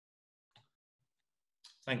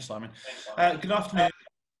Thanks, Simon. Good afternoon.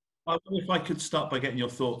 I wonder if I could start by getting your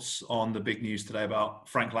thoughts on the big news today about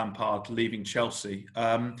Frank Lampard leaving Chelsea.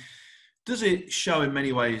 Does it show in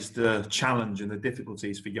many ways the challenge and the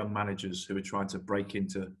difficulties for young managers who are trying to break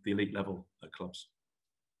into the elite level at clubs?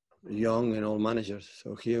 Young and old managers,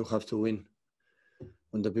 so here you have to win.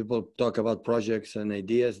 When the people talk about projects and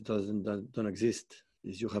ideas, don't exist.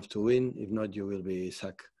 Is you have to win. If not, you will be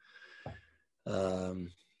sacked.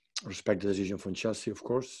 Respect the decision from Chelsea, of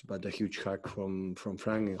course, but a huge hack from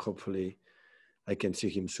Frank, and hopefully I can see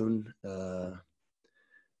him soon.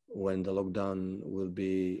 When the lockdown will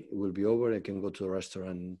be over, I can go to a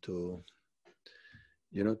restaurant to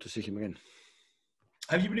see him again.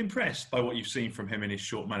 Have you been impressed by what you've seen from him in his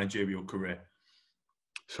short managerial career?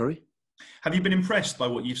 Sorry? Have you been impressed by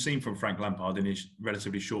what you've seen from Frank Lampard in his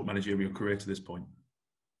relatively short managerial career to this point?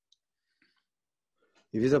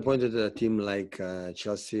 If he's appointed a team like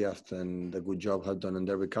Chelsea after the good job had done in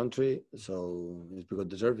every country, so it's because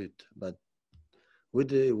deserve it. But we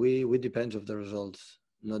depend on the results,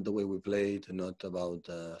 not the way we played, not about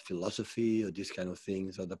philosophy or these kind of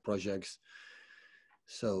things or the projects.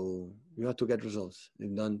 So you have to get results.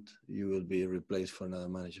 If not, you will be replaced for another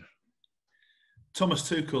manager. Thomas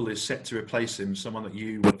Tuchel is set to replace him, someone that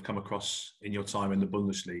you would have come across in your time in the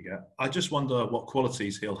Bundesliga. I just wonder what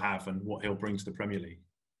qualities he'll have and what he'll bring to the Premier League.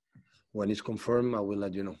 When it's confirmed, I will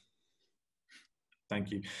let you know.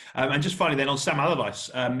 Thank you. And just finally then on Sam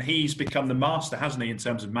Allardyce, he's become the master, hasn't he, in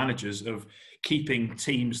terms of managers of keeping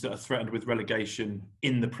teams that are threatened with relegation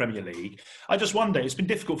in the Premier League. I just wonder, it's been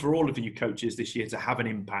difficult for all of you coaches this year to have an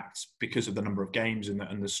impact because of the number of games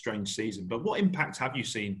and the strange season. But what impact have you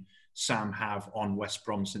seen Sam have on West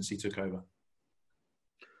Brom since he took over?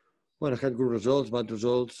 Well, I had good results, bad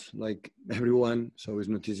results, like everyone. So it's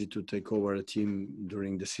not easy to take over a team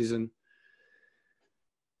during the season.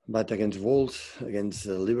 But against Wolves, against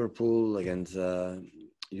Liverpool, against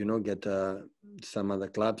get some other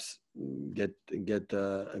clubs get good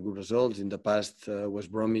results. In the past, West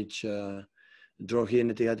Bromwich draw here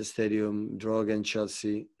at the Stadium, draw against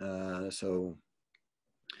Chelsea.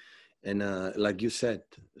 Like you said,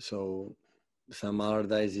 so Sam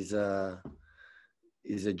Allardyce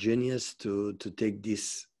is a genius to take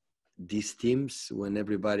these teams when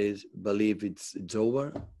everybody believe it's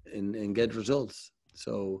over and get results.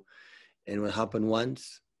 So, and what happened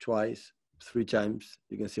once, twice, 3 times,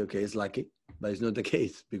 you can say, okay, it's lucky, but it's not the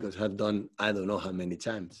case because I've done, I don't know how many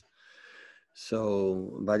times.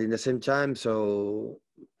 So, but in the same time, so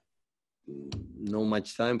no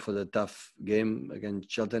much time for the tough game against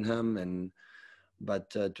Cheltenham. But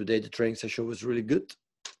today the training session was really good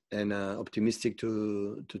and optimistic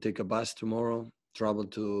to take a bus tomorrow, travel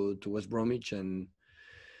to West Bromwich and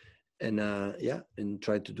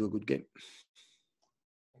try to do a good game.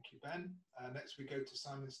 Thank you, Ben. Next we go to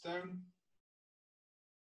Simon Stone.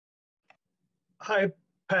 Hi,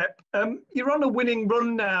 Pep. You're on a winning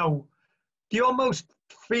run now. Do you almost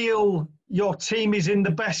feel your team is in the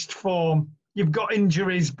best form? You've got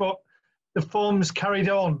injuries, but the form's carried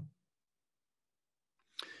on.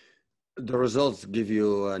 The results give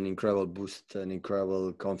you an incredible boost, an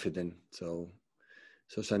incredible confidence. So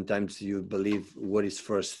sometimes you believe what is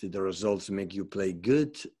first. The results make you play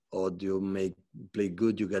good, or do you play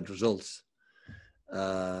good, you get results.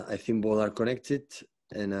 I think both are connected,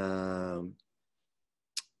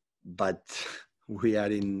 but we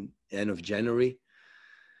are in end of January,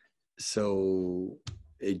 so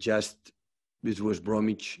it was West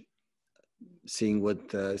Bromwich, seeing what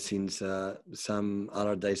since Sam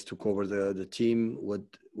Allardyce took over the team, what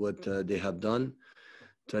they have done,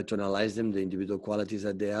 try to analyze them, the individual qualities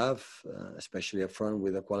that they have, especially up front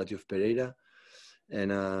with the quality of Pereira,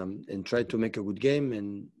 and try to make a good game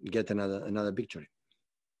and get another victory.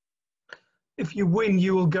 If you win,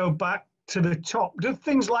 you will go back to the top. Do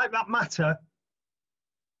things like that matter?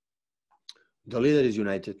 The leader is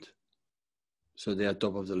United, so they are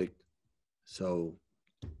top of the league. So,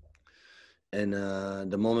 and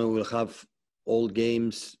the moment we'll have all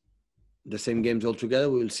games, the same games all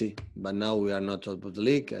together, we will see. But now we are not top of the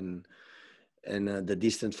league, and the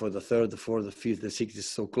distance for the third, the fourth, the fifth, the sixth is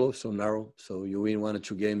so close, so narrow. So you win 1 or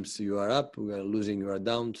 2 games, you are up. We are losing, you are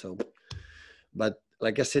down. So, but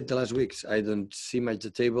like I said the last weeks, I don't see much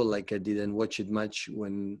the table. Like I didn't watch it much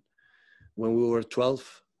when we were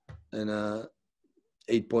 12 and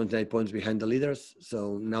 8 points, 9 points behind the leaders.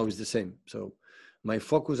 So now it's the same. So my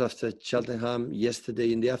focus after Cheltenham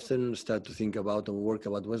yesterday in the afternoon, start to think about and work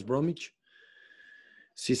about West Bromwich,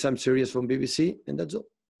 see some series from BBC, and that's all.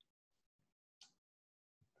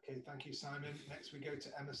 Okay, thank you, Simon. Next we go to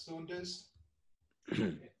Emma Saunders.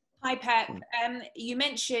 Hi, Pep. You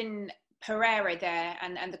mentioned Pereira there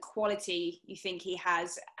and the quality you think he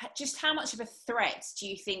has, just how much of a threat do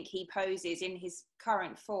you think he poses in his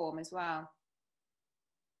current form as well?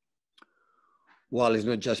 Well, it's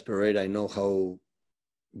not just Pereira. I know how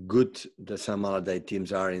good the Sam Allardyce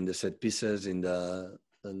teams are in the set pieces, in the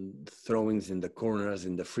throwings, in the corners,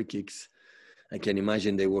 in the free kicks. I can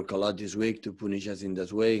imagine they work a lot this week to punish us in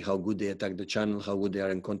this way, how good they attack the channel, how good they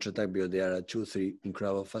are in counter-attack, because they are 2-3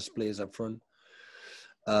 incredible fast players up front.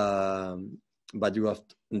 But you have,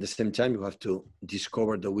 in the same time, you have to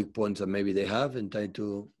discover the weak points that maybe they have and try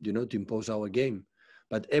to, to impose our game.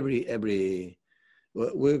 But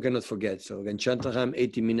we cannot forget. So against Cheltenham,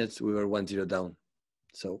 80 minutes, we were 1-0 down.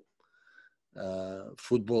 So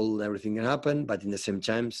football, everything can happen. But in the same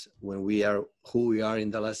times, when we are who we are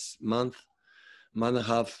in the last month and a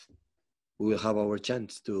half, we will have our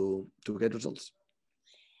chance to get results.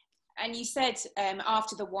 And you said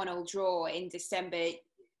after the 1-1 draw in December,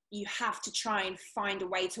 you have to try and find a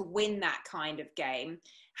way to win that kind of game.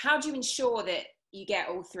 How do you ensure that you get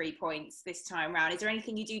all 3 points this time around? Is there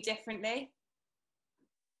anything you do differently?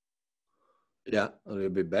 Yeah, a little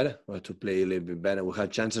bit better. We have to play a little bit better. We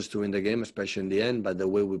had chances to win the game, especially in the end, but the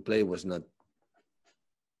way we play was not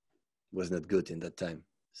good in that time.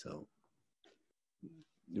 So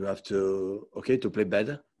you have to play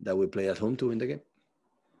better, that we play at home to win the game.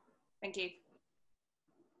 Thank you.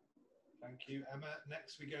 Thank you, Emma.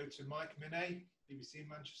 Next we go to Mike Minet, BBC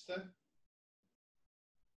Manchester.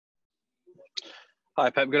 Hi,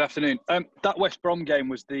 Pep. Good afternoon. That West Brom game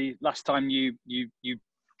was the last time you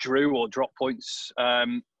drew or dropped points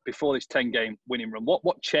before this 10-game winning run.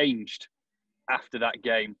 What changed after that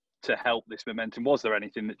game to help this momentum? Was there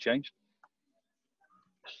anything that changed?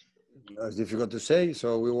 It's difficult to say.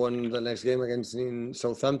 So we won the next game against in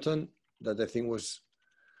Southampton. That I think was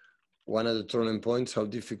one of the turning points. How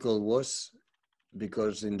difficult it was,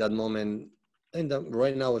 because in that moment, and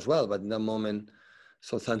right now as well, but in that moment,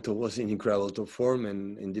 Southampton was in incredible top form,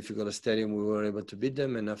 and in difficult stadium we were able to beat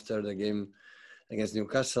them. And after the game against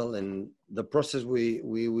Newcastle and the process,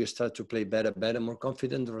 we start to play better, more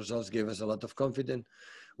confident. The results gave us a lot of confidence.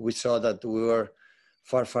 We saw that we were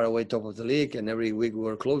far away top of the league, and every week we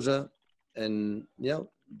were closer. And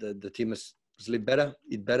the team has sleep better,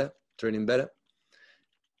 eat better, training better.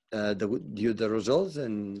 Due to the results,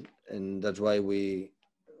 and that's why we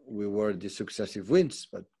were the successive wins.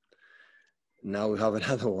 But now we have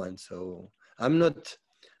another one. So I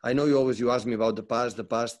know you ask me about the past,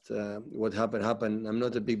 what happened. I'm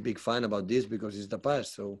not a big fan about this because it's the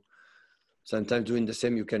past. So sometimes doing the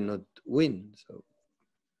same, you cannot win. So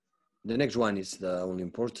the next one is the only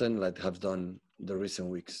important, like have done the recent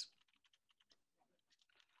weeks.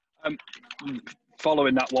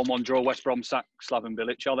 Following that 1-1 draw, West Brom sacked Slaven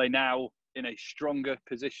Bilic. Are they now in a stronger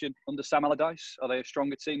position under Sam Allardyce? Are they a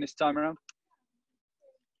stronger team this time around?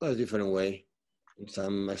 Well, a different way. In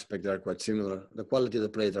some aspects, they are quite similar. The quality of the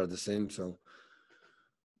players are the same. So,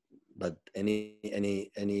 but any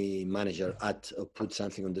manager put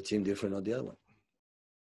something on the team different on the other one.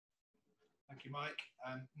 Thank you, Mike.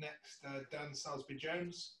 Next, Dan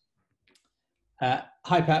Salisbury-Jones.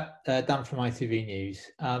 Hi, Pep. Dan from ITV News.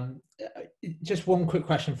 Just one quick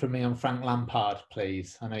question from me on Frank Lampard,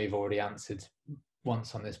 please. I know you've already answered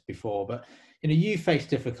once on this before, but you face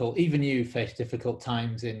difficult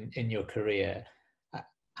times in your career.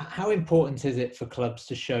 How important is it for clubs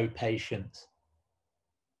to show patience?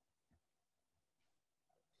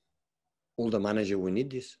 All the manager, we need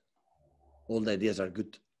this. All the ideas are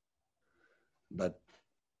good, but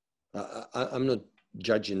I'm not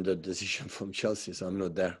judging the decision from Chelsea, so I'm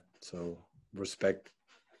not there. So respect,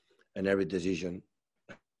 and every decision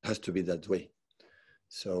has to be that way.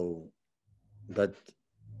 So, but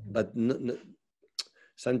no,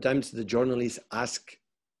 sometimes the journalists ask,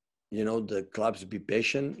 the clubs be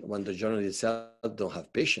patient when the journalists itself don't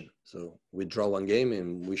have patience. So we draw one game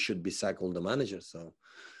and we should be sacked all the managers.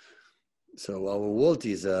 So our world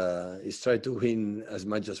is try to win as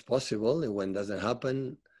much as possible, and when it doesn't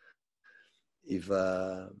happen, if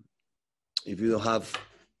you don't have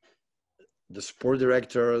the sport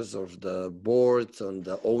directors or the boards and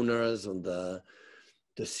the owners and the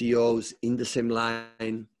CEOs in the same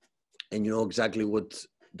line, and you know exactly what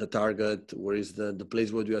the target, where is the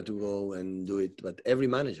place where you have to go and do it. But every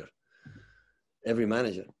manager, need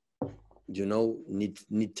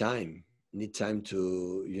time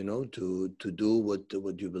to do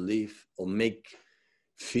what you believe, or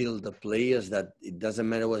feel the players that it doesn't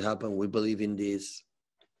matter what happened, we believe in this,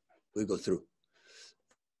 we go through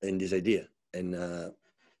in this idea. And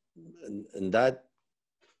that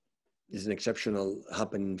is an exceptional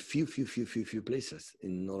happen in few places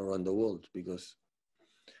in all around the world, because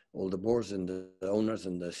all the boards and the owners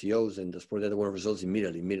and the CEOs and the sport that want results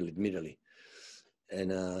immediately,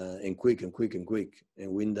 and quick.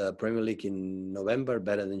 And win the Premier League in November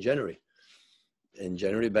better than January, and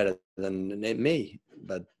January better than May.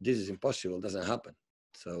 But this is impossible; it doesn't happen.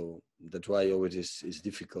 So that's why always is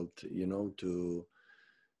difficult, you know, to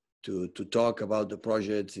talk about the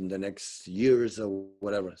projects in the next years or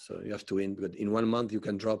whatever. So you have to win. But in 1 month, you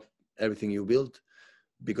can drop everything you built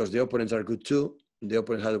because the opponents are good too. The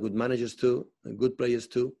opponents have good managers too, and good players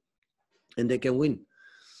too, and they can win.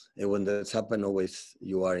 And when that's happened, always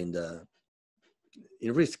you are in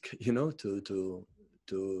risk, you know, to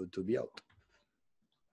be out.